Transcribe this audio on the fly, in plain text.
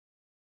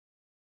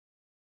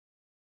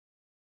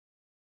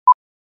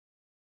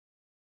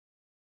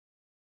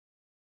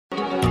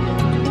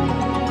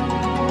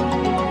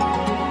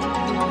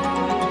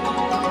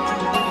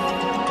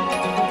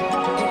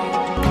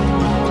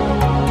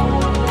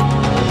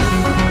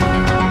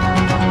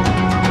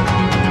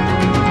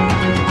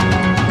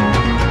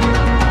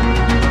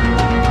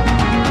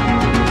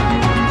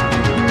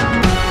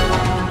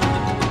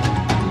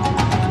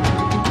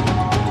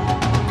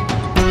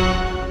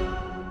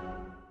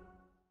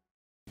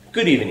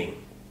Good evening.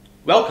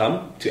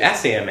 Welcome to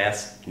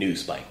SAMS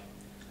Newsbite.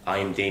 I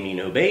am Damien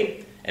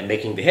Obey, and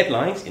making the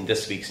headlines in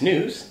this week's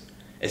news: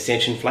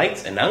 Ascension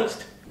flights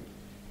announced,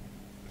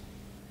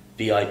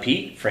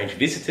 VIP French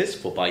visitors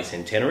for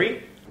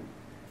Bicentenary,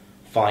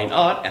 fine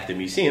art at the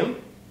museum,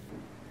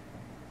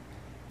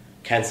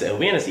 cancer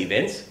awareness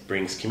events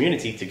brings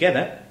community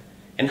together,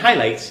 and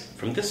highlights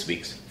from this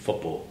week's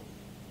football.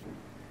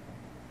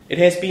 It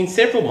has been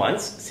several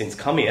months since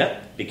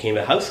Comair became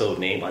a household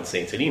name on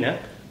Saint Helena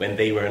when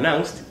they were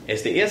announced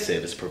as the air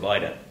service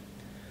provider.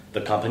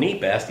 The company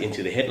burst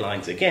into the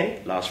headlines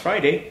again last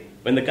Friday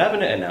when the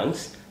governor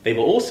announced they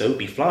will also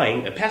be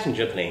flying a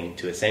passenger plane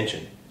to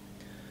Ascension.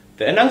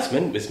 The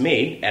announcement was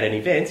made at an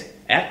event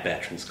at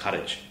Bertrand's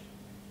Cottage.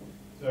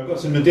 So I've got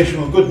some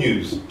additional good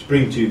news to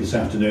bring to you this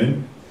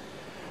afternoon.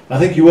 I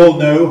think you all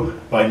know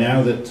by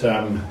now that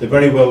the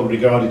very well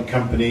regarded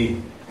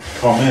company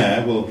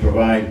Comair will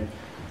provide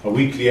a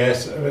weekly air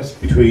service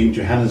between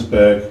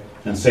Johannesburg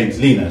and Saint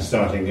Helena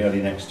starting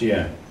early next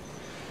year.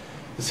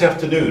 This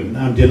afternoon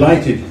I'm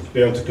delighted to be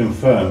able to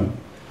confirm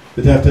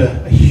that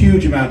after a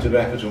huge amount of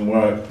effort and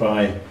work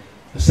by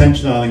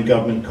Ascension Island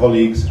government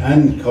colleagues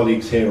and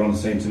colleagues here on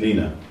Saint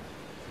Helena,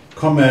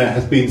 Comair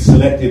has been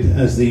selected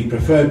as the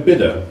preferred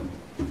bidder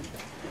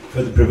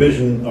for the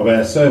provision of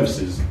air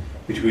services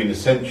between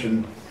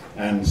Ascension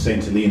and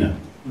Saint Helena.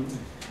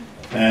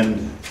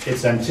 And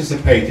it's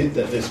anticipated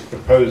that this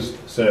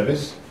proposed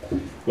service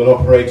will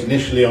operate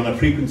initially on a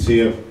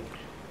frequency of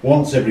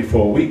once every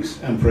 4 weeks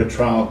and for a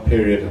trial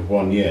period of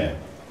 1 year.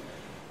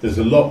 There's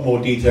a lot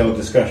more detailed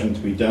discussion to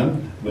be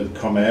done with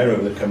Comair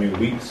over the coming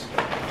weeks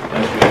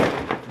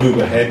as we move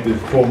ahead with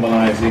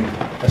formalising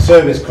a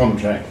service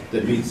contract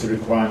that meets the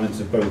requirements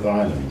of both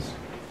islands.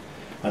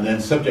 And then,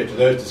 subject to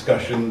those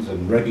discussions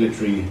and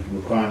regulatory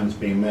requirements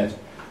being met,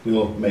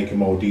 we'll make a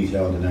more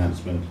detailed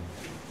announcement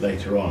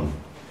later on.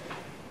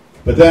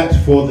 But that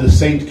for the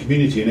Saint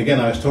community, and again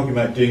I was talking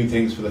about doing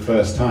things for the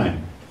first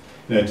time.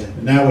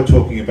 Now we're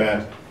talking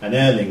about an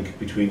air link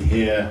between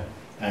here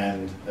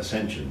and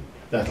Ascension.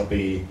 That'll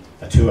be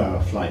a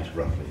 2-hour flight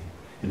roughly,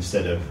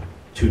 instead of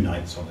 2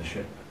 nights on the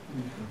ship.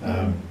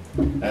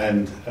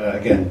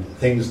 Again,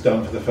 things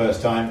done for the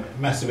first time,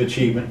 massive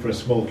achievement for a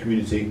small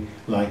community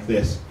like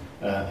this,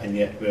 and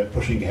yet we're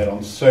pushing ahead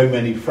on so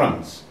many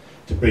fronts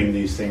to bring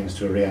these things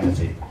to a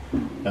reality.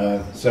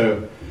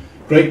 So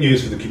great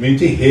news for the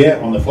community here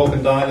on the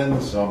Falkland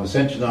Islands, on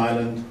Ascension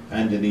Island,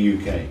 and in the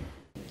UK.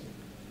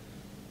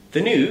 The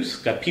news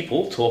got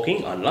people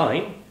talking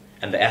online,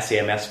 and the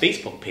SAMS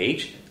Facebook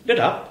page lit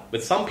up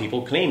with some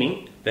people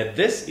claiming that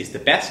this is the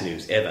best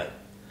news ever.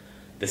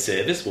 The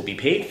service will be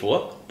paid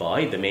for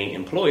by the main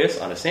employers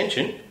on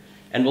Ascension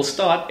and will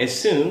start as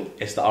soon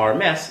as the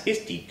RMS is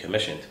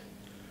decommissioned.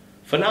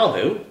 For now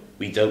though,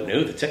 we don't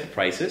know the ticket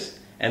prices,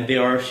 and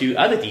there are a few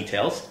other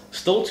details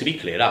still to be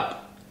cleared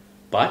up.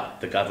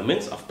 But the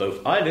governments of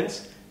both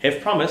islands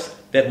have promised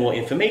that more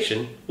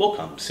information will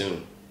come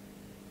soon.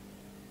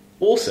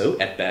 Also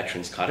at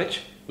Bertrand's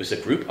Cottage was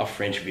a group of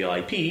French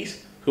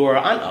VIPs who are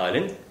on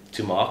island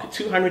to mark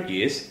 200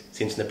 years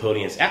since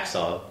Napoleon's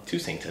exile to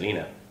Saint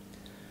Helena.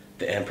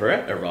 The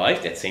Emperor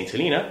arrived at Saint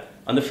Helena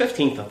on the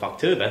 15th of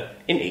October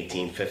in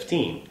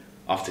 1815,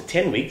 after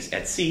 10 weeks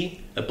at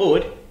sea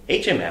aboard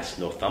HMS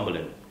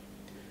Northumberland.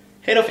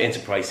 Head of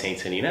Enterprise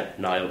Saint Helena,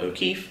 Niall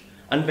O'Keefe,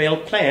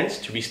 unveiled plans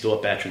to restore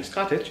Bertrand's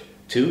Cottage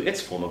to its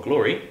former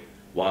glory,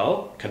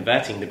 while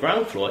converting the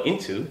ground floor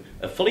into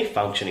a fully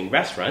functioning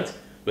restaurant,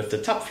 with the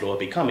top floor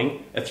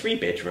becoming a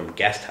 3-bedroom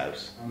guest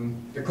house.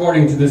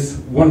 According to this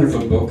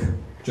wonderful book,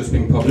 just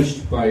being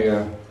published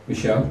by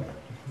Michelle,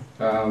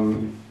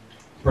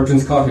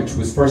 Bertrand's Cottage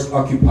was first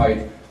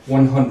occupied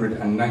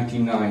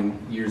 199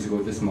 years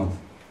ago this month.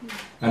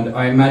 And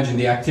I imagine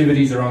the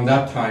activities around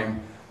that time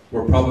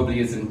were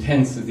probably as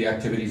intense as the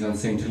activities on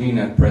St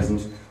Helena at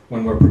present,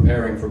 when we're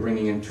preparing for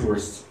bringing in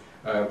tourists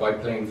by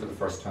plane for the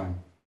first time.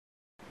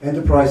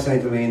 Enterprise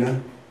St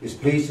Helena is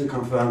pleased to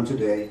confirm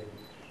today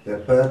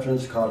that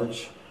Bertrand's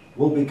Cottage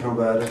will be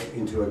converted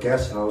into a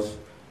guest house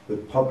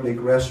with public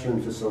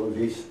restaurant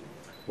facilities,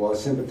 while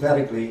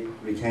sympathetically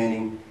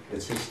retaining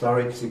its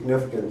historic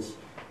significance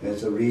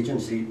as a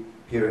Regency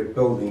period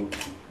building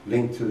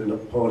linked to the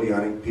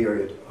Napoleonic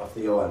period of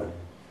the island.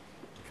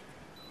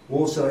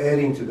 Also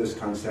adding to this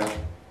concept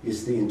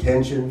is the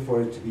intention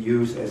for it to be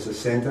used as a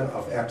centre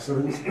of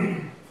excellence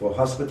for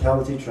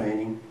hospitality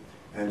training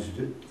and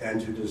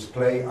to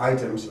display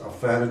items of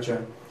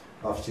furniture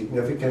of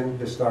significant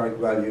historic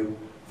value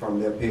from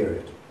their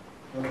period.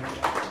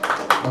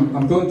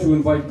 I'm going to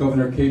invite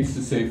Governor Cates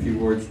to say a few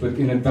words, but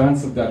in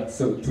advance of that,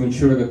 so to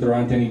ensure that there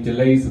aren't any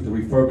delays with the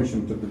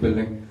refurbishment of the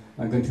building,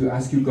 I'm going to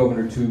ask you,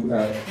 Governor, to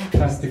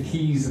pass the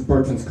keys of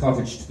Bertrand's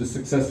Cottage to the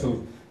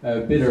successful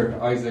bidder,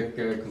 Isaac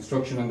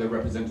Construction, and their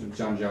representative,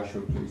 John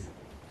Joshua, please.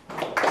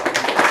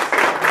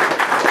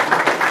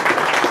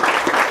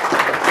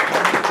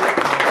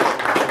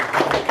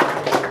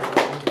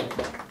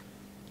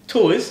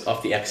 Tours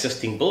of the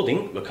existing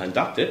building were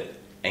conducted,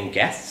 and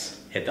guests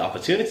had the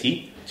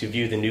opportunity to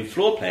view the new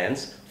floor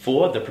plans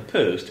for the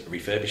proposed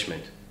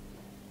refurbishment.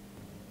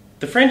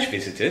 The French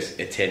visitors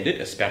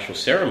attended a special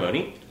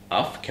ceremony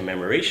of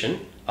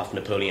commemoration of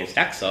Napoleon's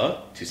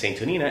exile to Saint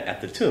Helena at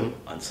the tomb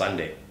on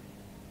Sunday.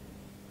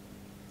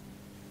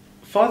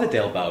 Father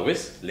Del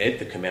Bowis led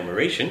the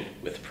commemoration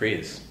with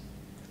prayers.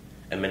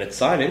 A minute's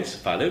silence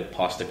followed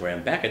Pastor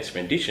Graham Beckett's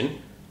rendition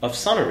of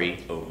Sonnery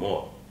O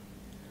More.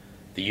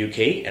 The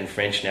UK and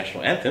French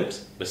national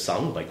anthems were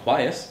sung by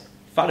choirs,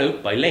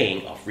 followed by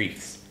laying of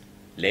wreaths,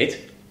 led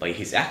by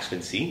His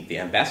Excellency the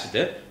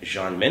Ambassador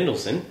Jean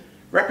Mendelssohn,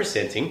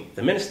 representing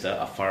the Minister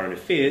of Foreign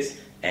Affairs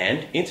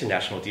and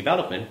International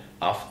Development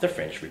of the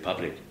French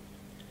Republic.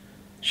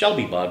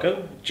 Shelby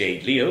Bargo,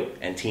 Jade Leo,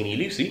 and Teeny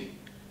Lucy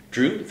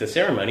drew the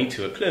ceremony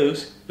to a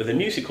close with a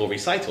musical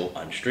recital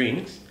on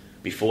strings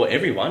before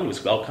everyone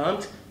was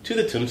welcomed to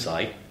the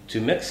tombsite to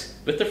mix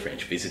with the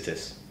French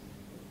visitors.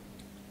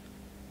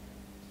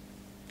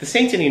 The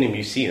Saint Helena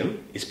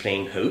Museum is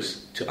playing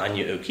host to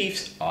Anya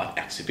O'Keefe's art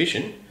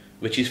exhibition,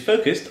 which is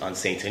focused on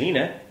Saint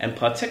Helena and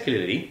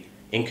particularly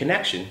in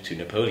connection to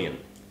Napoleon.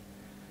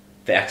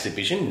 The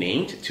exhibition,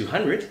 named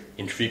 200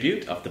 in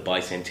tribute of the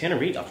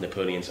Bicentenary of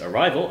Napoleon's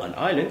arrival on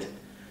Ireland,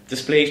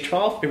 displays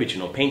 12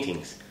 original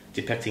paintings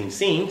depicting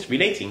scenes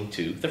relating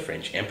to the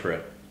French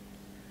Emperor.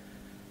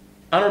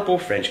 Honourable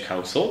French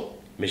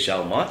Consul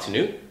Michel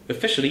Martineau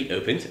officially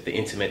opened the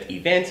intimate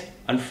event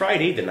on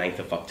Friday the 9th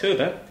of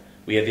October,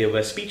 where there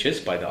were speeches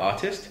by the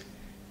artist,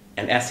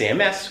 and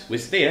SAMS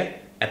was there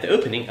at the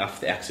opening of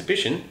the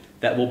exhibition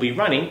that will be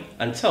running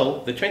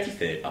until the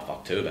 23rd of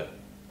October.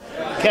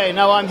 Okay,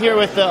 now I'm here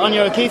with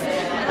Anya O'Keefe.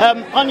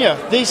 Anya,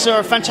 these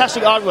are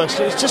fantastic artworks.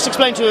 Just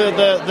explain to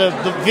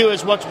the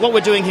viewers what we're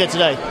doing here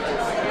today.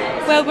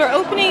 Well, we're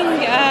opening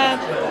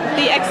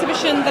the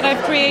exhibition that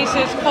I've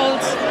created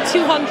called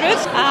 200.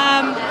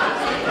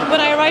 When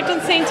I arrived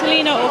in Saint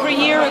Helena over a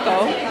year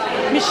ago,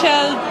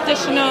 Michel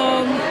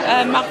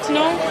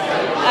Martineau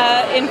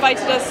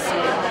invited us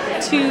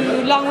to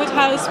Longwood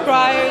House,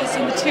 Briars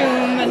and the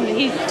Tomb, and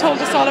he told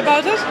us all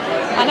about it.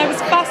 And I was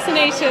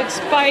fascinated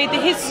by the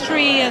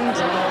history, and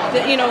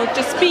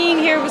just being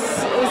here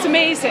was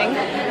amazing.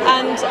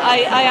 And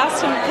I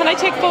asked him, can I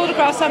take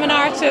photographs? I'm an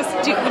artist.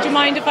 Would you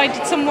mind if I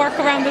did some work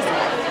around this?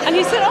 And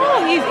he said,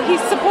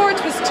 his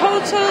support was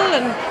total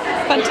and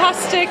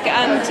fantastic,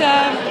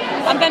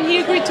 and then he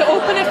agreed to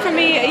open it for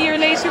me a year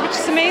later, which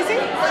is amazing.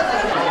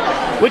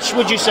 Which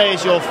would you say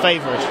is your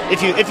favourite?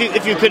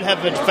 If you could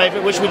have a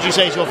favourite, which would you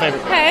say is your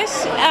favourite? Pet,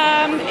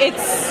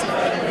 it's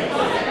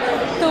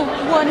the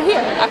one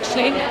here,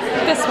 actually,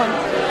 this one.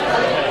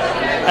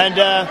 And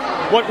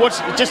what's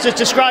just to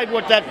describe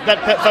what that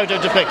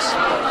photo depicts?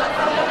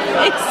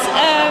 It's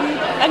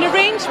an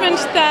arrangement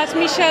that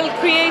Michel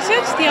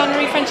created, the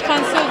honorary French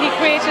consul. He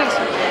created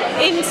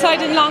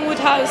inside in Longwood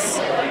House.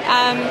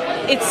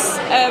 It's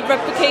a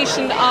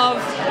replication of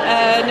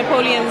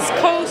Napoleon's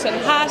coat and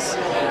hat,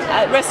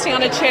 resting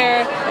on a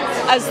chair.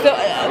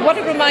 What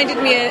it reminded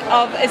me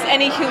of is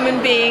any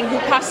human being who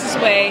passes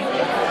away,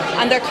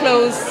 and their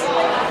clothes,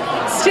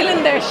 still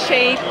in their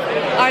shape,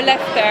 are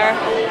left there.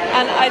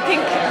 And I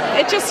think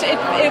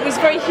it was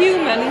very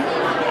human,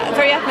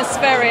 very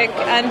atmospheric,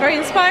 and very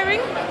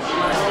inspiring.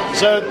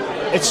 So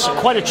it's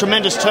quite a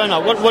tremendous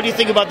turnout. What do you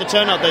think about the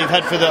turnout that you've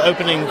had for the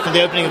opening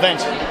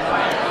event?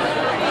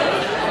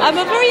 I'm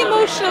a very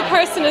emotional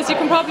person, as you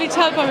can probably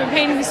tell by my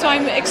painting, so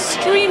I'm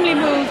extremely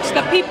moved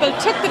that people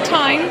took the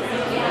time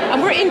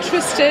and were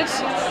interested,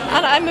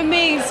 and I'm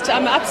amazed.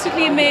 I'm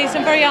absolutely amazed.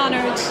 I'm very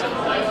honoured.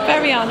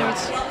 Very honoured.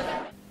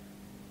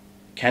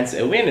 Cancer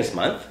Awareness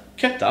Month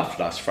kicked off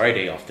last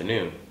Friday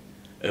afternoon.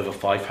 Over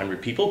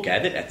 500 people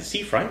gathered at the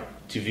seafront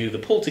to view the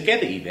Pull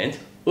Together event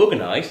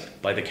organised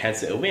by the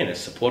Cancer Awareness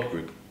Support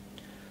Group.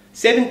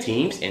 7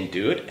 teams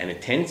endured an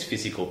intense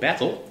physical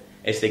battle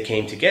as they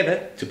came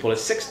together to pull a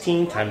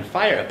 16-ton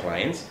fire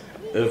appliance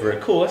over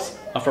a course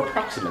of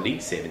approximately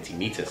 70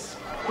 metres.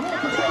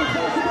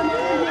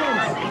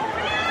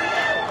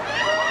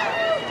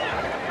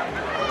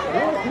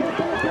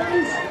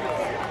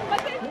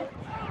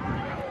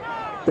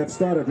 Get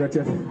started,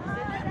 Richard.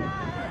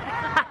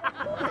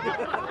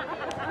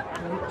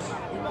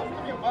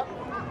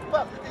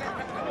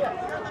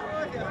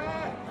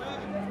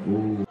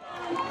 Ooh.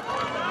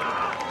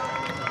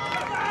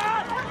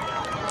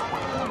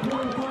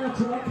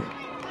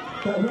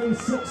 That weighs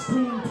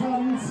 16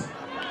 tons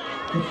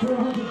with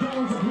 400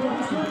 gallons of water.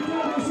 It's very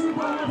good. This is going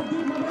to have a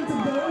good momentum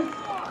there.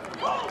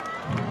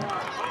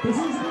 This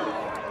is good.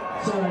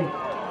 Sorry.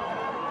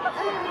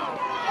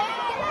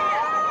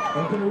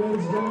 Okay,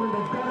 ladies and gentlemen,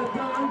 they've got it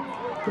down.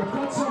 They've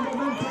got some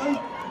momentum.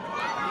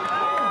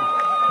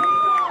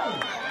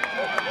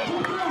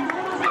 Keep going.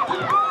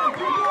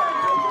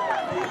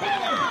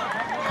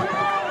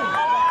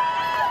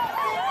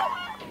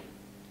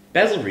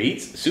 Basil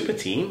Reed's super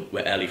team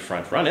were early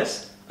front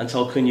runners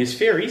until Cunha's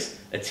Fairies,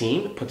 a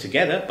team put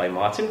together by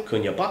Martin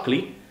Cunha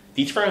Buckley,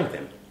 dethroned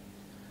them.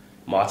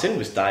 Martin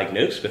was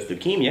diagnosed with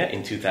leukemia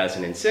in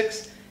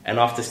 2006, and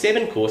after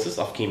 7 courses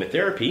of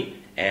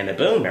chemotherapy and a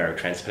bone marrow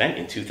transplant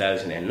in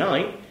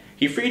 2009,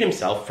 he freed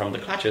himself from the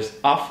clutches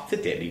of the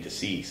deadly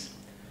disease.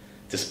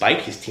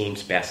 Despite his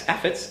team's best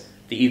efforts,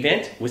 the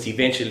event was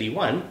eventually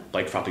won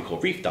by Tropical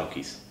Reef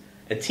Donkeys,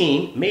 a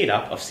team made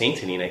up of Saint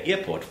Helena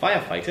Airport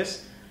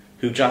firefighters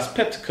who just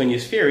pipped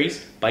Cunha's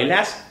ferries by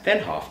less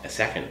than half a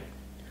second.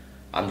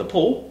 On the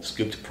pole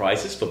scooped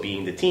prizes for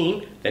being the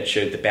team that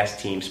showed the best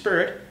team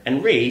spirit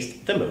and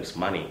raised the most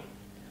money.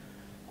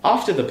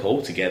 After the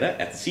pole together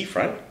at the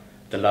seafront,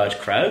 the large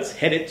crowds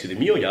headed to the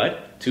mule yard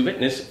to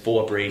witness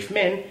 4 brave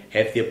men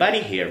have their body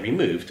hair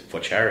removed for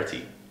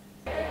charity.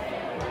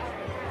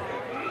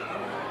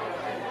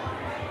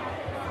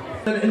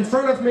 In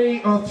front of me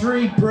are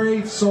 3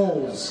 brave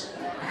souls.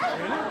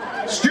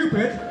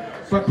 Stupid,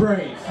 but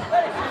brave.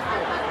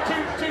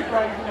 Too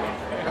brave.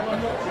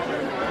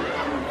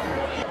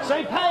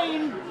 Say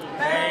pain.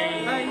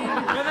 Pain.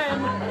 And then.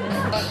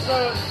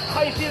 So, how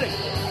are you feeling?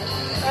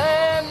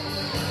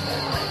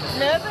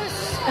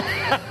 Nervous.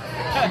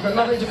 You've got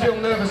nothing to feel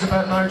nervous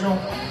about, Nigel.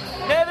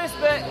 Nervous,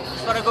 but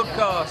it's for a good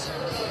cause.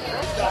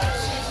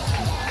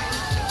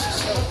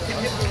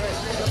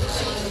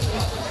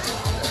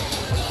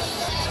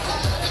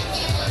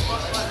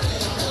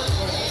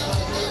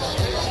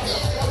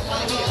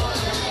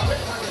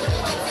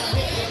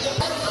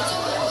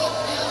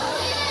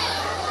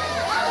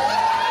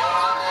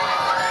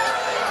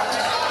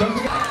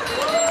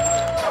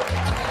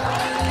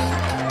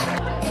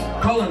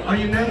 Colin, are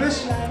you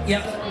nervous?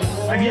 Yep.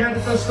 Have you had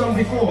the first stone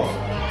before?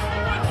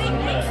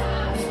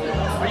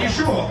 Are you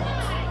sure?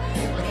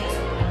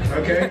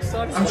 Okay.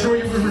 I'm sure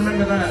you will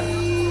remember that.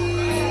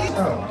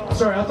 Oh,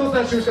 sorry, I thought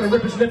that she was going to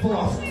rip his nipple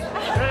off. Here we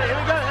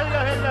go.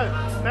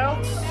 Mel?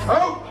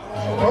 Oh!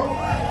 Oh!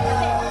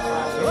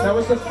 That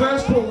was the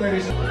first pull,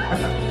 ladies.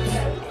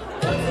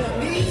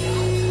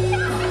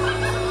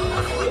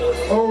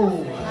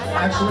 Oh,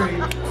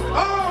 actually.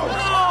 Oh!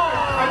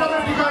 I don't know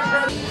if you guys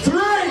heard. 3,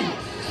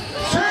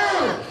 2,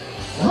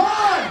 1!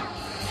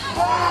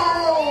 Oh!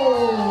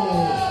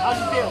 How do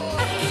you feel?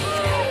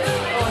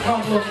 Oh, I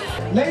can't look.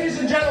 Ladies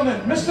and gentlemen,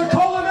 Mr.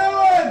 Colin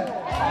Owen!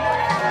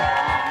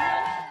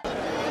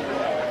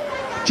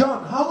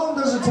 John, how long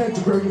does it take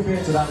to grow your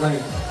beard to that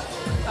length?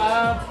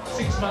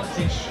 6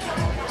 months-ish.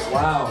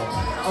 Wow.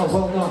 Oh,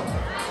 well done.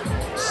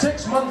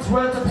 6 months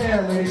worth of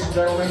hair, ladies and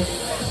gentlemen.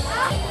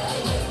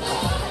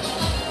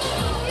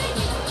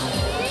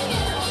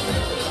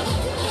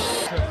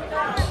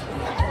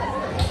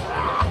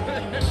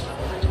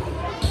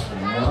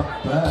 Not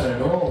bad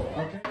at all.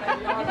 Okay.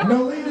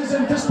 Nolene is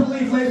in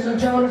disbelief, ladies and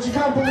gentlemen. She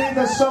can't believe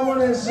that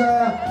someone is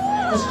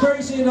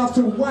crazy enough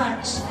to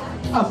wax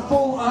a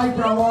full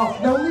eyebrow off.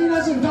 Nolene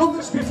hasn't done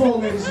this before,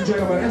 ladies and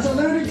gentlemen. It's a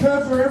learning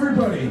curve for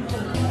everybody.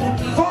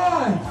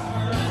 5,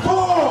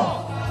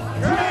 4,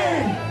 3,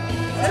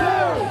 2,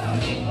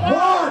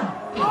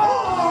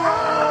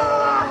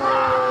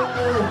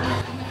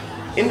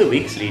 1. In the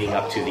weeks leading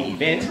up to the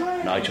event,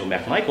 Nigel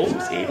McMichael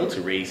was able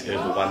to raise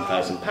over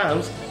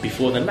 £1,000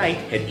 before the night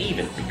had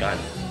even begun.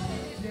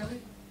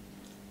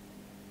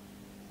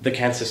 The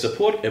Cancer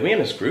Support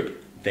Awareness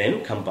Group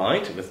then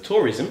combined with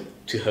tourism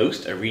to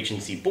host a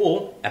Regency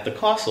ball at the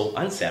castle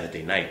on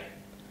Saturday night.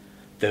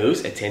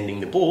 Those attending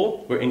the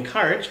ball were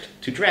encouraged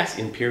to dress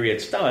in period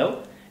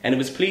style, and it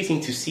was pleasing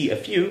to see a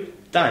few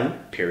don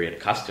period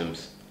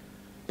costumes.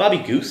 Bobby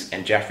Goose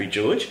and Jeffrey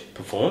George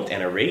performed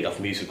an array of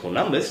musical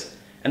numbers,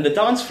 and the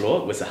dance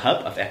floor was a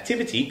hub of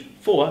activity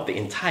for the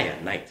entire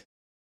night.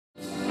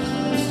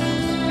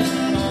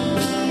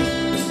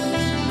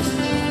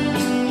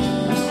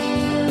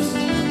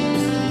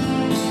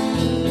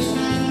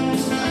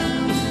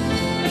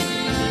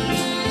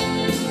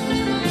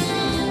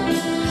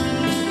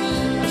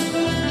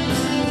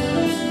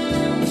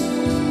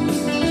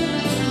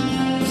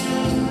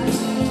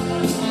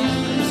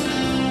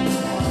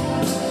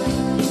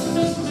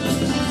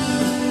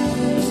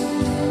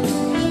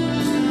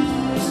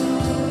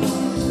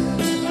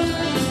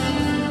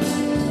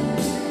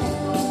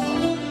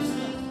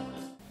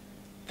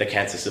 The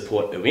Cancer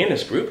Support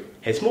Awareness Group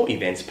has more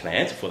events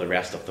planned for the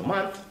rest of the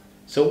month,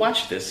 so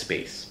watch this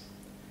space.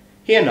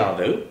 Here now,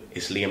 though,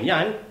 is Liam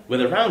Young with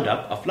a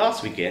roundup of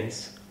last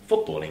weekend's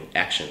footballing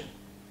action.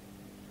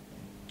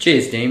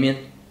 Cheers,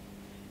 Damien.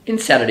 In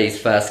Saturday's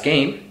first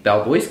game,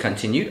 Bell Boys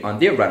continued on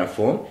their run of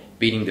form,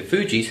 beating the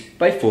Fugees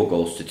by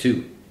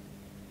 4-2.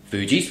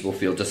 Fugees will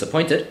feel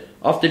disappointed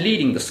after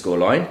leading the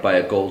scoreline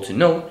by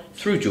 1-0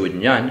 through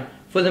Jordan Young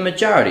for the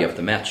majority of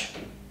the match.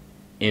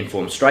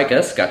 Informed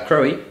striker Scott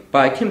Crowey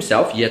bagged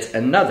himself yet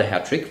another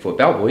hat-trick for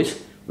Bell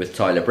Boys, with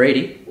Tyler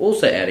Brady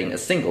also adding a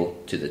single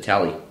to the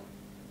tally.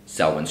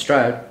 Selwyn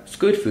Stroud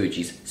scored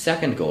Fugees'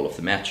 second goal of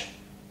the match.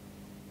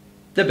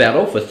 The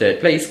battle for third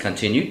place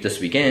continued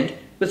this weekend,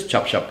 with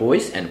Chop Shop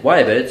Boys and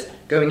Wirebirds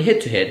going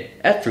head-to-head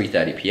at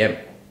 3:30 p.m.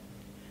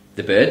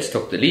 The Birds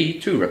took the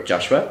lead through Rick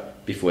Joshua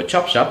before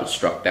Chop Shop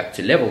struck back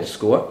to level the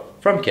score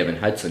from Kevin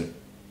Hudson.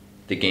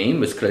 The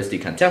game was closely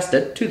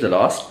contested to the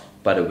last,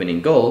 but a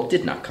winning goal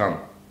did not come.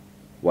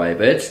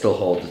 Wirebirds still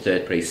hold the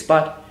third place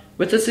spot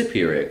with a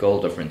superior goal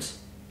difference.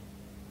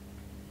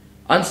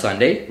 On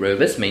Sunday,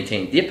 Rovers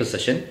maintained their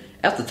position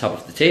at the top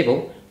of the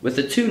table with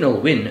a 2-0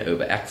 win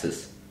over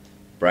Axis.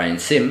 Brian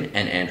Sim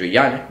and Andrew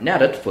Young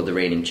netted for the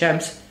reigning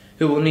champs,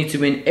 who will need to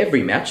win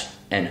every match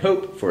and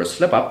hope for a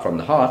slip-up from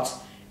the Hearts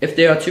if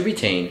they are to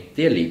retain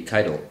their league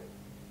title.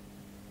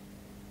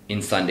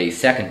 In Sunday's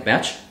second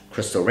match,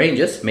 Crystal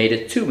Rangers made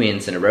it 2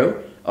 wins in a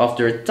row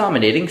after a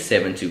dominating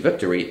 7-2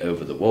 victory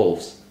over the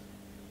Wolves.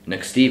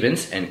 Nick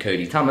Stevens and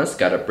Cody Thomas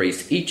got a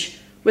brace each,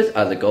 with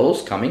other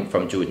goals coming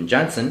from Jordan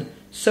Johnson,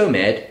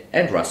 Somad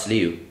and Russ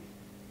Liu.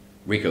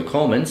 Rico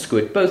Coleman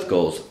scored both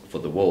goals for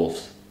the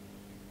Wolves.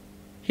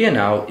 Here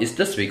now is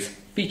this week's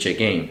feature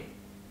game.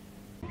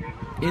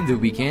 In the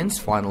weekend's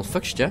final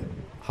fixture,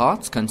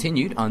 Hearts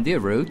continued on their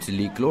road to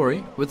league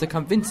glory with a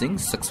convincing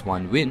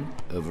 6-1 win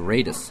over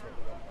Raiders.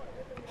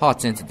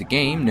 Hearts entered the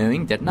game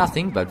knowing that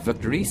nothing but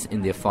victories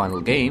in their final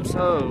games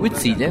would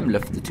see them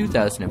lift the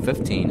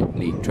 2015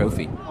 league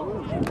trophy.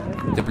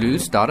 The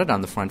Blues started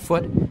on the front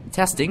foot,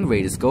 testing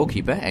Raiders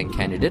goalkeeper and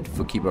candidate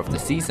for Keeper of the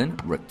Season,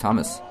 Rick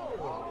Thomas.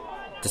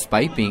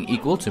 Despite being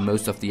equal to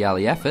most of the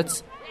alley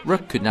efforts,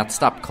 Rick could not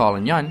stop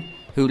Colin Young,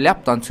 who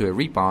leapt onto a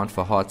rebound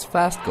for Hearts'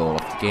 first goal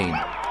of the game.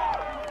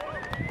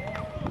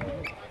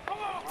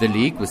 The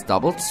league was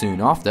doubled soon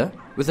after,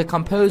 with a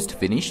composed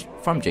finish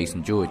from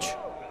Jason George.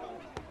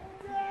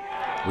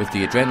 With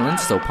the adrenaline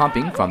still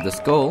pumping from this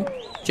goal,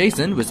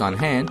 Jason was on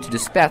hand to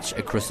dispatch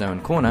a Chris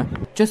Owen corner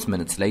just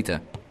minutes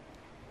later.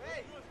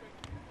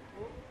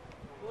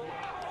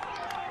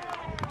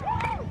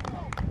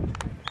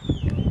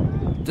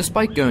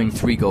 Despite going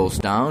 3 goals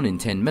down in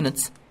 10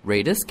 minutes,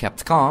 Raiders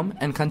kept calm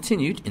and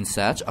continued in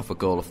search of a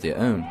goal of their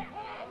own.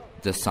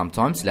 This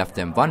sometimes left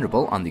them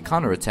vulnerable on the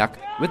counter-attack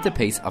with the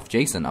pace of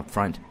Jason up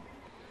front.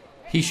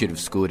 He should have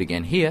scored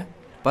again here,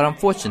 but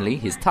unfortunately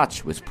his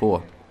touch was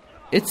poor.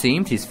 It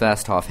seemed his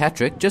first half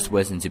hat-trick just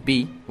wasn't to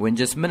be when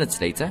just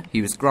minutes later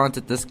he was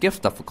granted this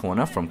gift of a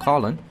corner from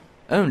Colin,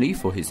 only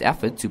for his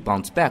effort to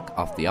bounce back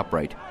off the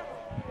upright.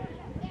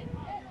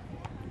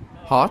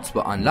 Hearts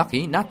were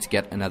unlucky not to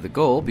get another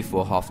goal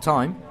before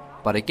half-time,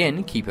 but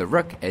again keeper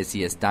Rick, as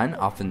he has done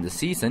often this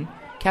season,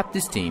 kept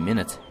his team in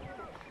it.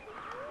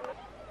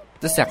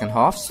 The second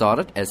half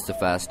started as the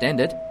first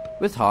ended,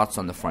 with Hearts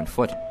on the front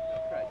foot.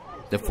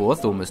 The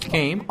fourth almost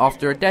came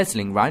after a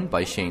dazzling run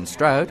by Shane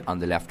Stroud on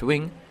the left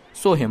wing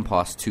saw him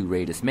pass 2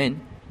 Raiders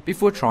men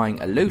before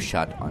trying a low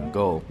shot on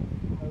goal.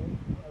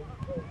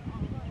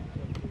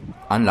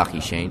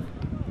 Unlucky Shane.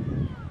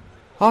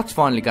 Hearts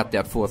finally got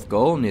their 4th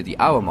goal near the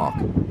hour mark.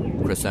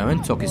 Chris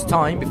Owen took his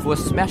time before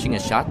smashing a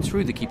shot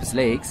through the keeper's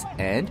legs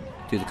and,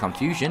 to the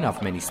confusion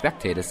of many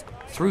spectators,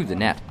 through the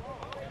net.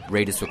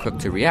 Raiders were quick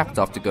to react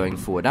after going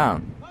 4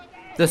 down.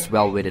 This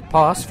well-weighted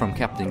pass from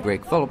captain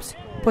Greg Phillips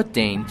put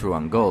Dane through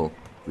on goal,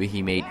 where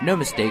he made no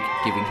mistake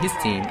giving his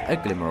team a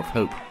glimmer of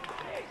hope.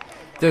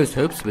 Those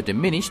hopes were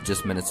diminished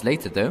just minutes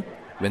later though,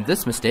 when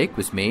this mistake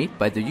was made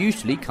by the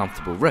usually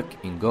comfortable Rick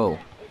in goal.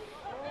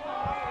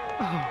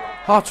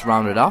 Hearts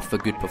rounded off a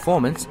good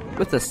performance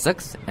with the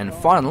 6th and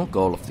final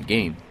goal of the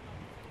game.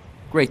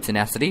 Great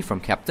tenacity from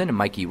captain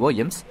Mikey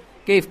Williams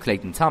gave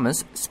Clayton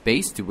Thomas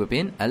space to whip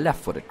in a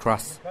left-footed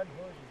cross.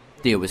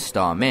 There was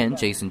star man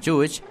Jason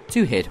George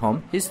to head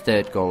home his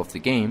 3rd goal of the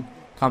game,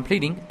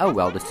 completing a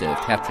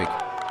well-deserved hat-trick.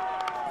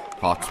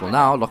 Hearts will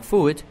now look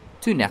forward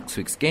to next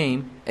week's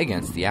game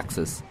against the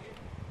Axis.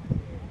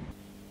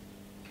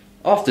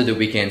 After the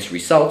weekend's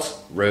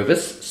results,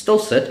 Rovers still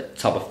sit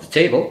top of the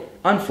table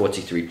on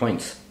 43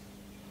 points.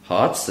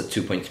 Hearts sit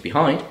 2 points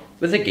behind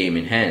with a game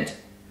in hand.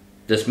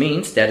 This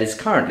means that it's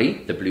currently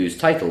the Blues'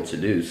 title to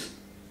lose.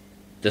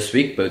 This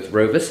week both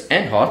Rovers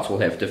and Hearts will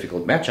have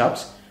difficult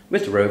matchups,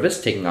 with Rovers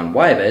taking on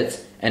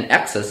Wirebirds and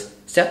Axis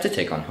set to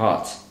take on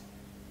Hearts.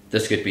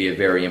 This could be a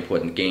very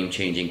important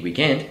game-changing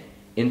weekend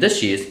in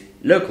this year's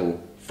local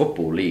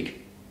football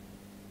league.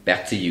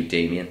 Back to you,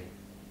 Damien.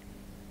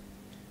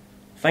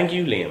 Thank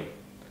you, Liam.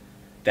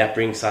 That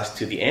brings us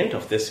to the end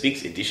of this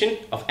week's edition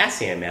of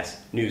SAMS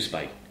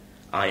Newsbite.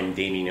 I'm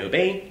Damien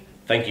Obey.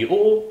 Thank you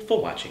all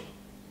for watching.